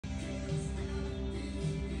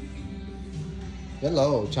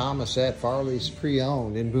Hello, Thomas at Farleys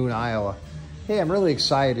Preowned in Boone, Iowa. Hey, I'm really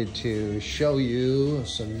excited to show you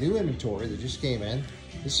some new inventory that just came in.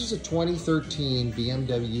 This is a 2013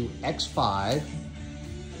 BMW X5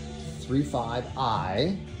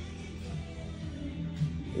 35i.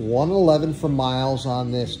 111 for miles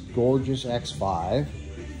on this gorgeous X5.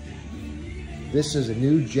 This is a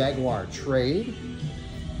new Jaguar trade.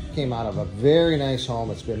 Came out of a very nice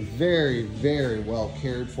home. It's been very, very well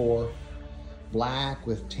cared for. Black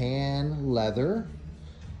with tan leather.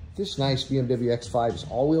 This nice BMW X5 is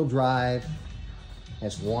all-wheel drive.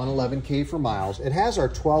 Has 111K for miles. It has our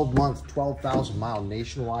 12-month, 12,000-mile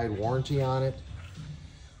nationwide warranty on it.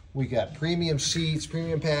 We got premium seats,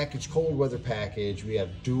 premium package, cold weather package. We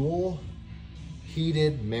have dual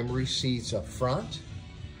heated memory seats up front.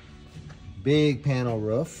 Big panel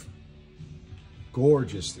roof.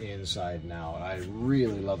 Gorgeous inside and out. I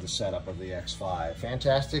really love the setup of the X5.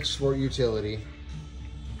 Fantastic sport utility.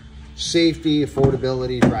 Safety,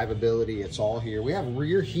 affordability, drivability, it's all here. We have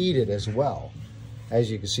rear heated as well.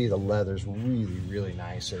 As you can see, the leather's really, really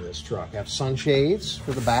nice in this truck. We have sunshades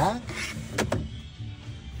for the back.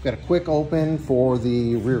 We've got a quick open for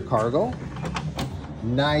the rear cargo.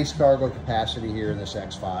 Nice cargo capacity here in this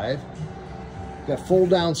X5. We've got fold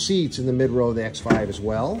down seats in the mid row of the X5 as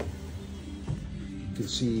well. You can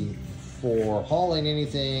see for hauling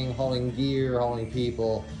anything, hauling gear, hauling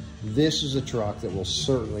people, this is a truck that will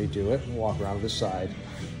certainly do it. We'll walk around to the side.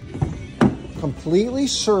 Completely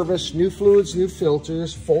serviced, new fluids, new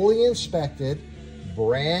filters, fully inspected,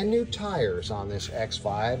 brand new tires on this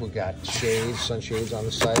X5. We've got shades, sunshades on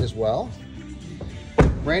the side as well.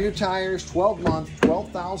 Brand new tires, 12-month,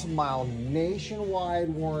 12,000-mile nationwide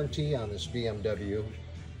warranty on this BMW.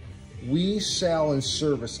 We sell and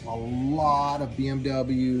service a lot of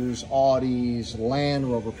BMWs, Audis,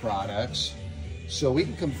 Land Rover products. So we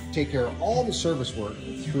can come take care of all the service work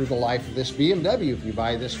through the life of this BMW if you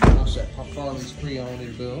buy this from us at Farleys Preowned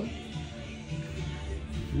in Boone.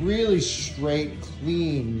 Really straight,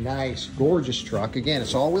 clean, nice, gorgeous truck. Again,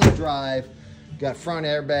 it's all-wheel drive. Got front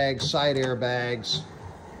airbags, side airbags,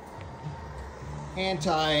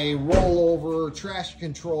 anti-rollover, traction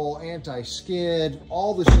control, anti-skid,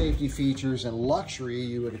 all the safety features and luxury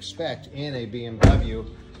you would expect in a BMW.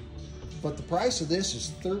 But the price of this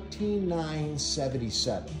is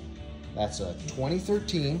 $13,977. That's a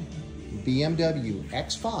 2013 BMW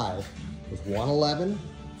X5 with 111,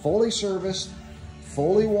 fully serviced,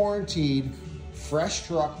 fully warranted, fresh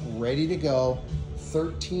truck, ready to go,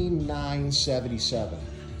 $13,977.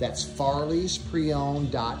 That's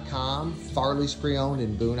farleyspreowned.com, Farleys Preowned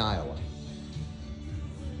in Boone, Iowa.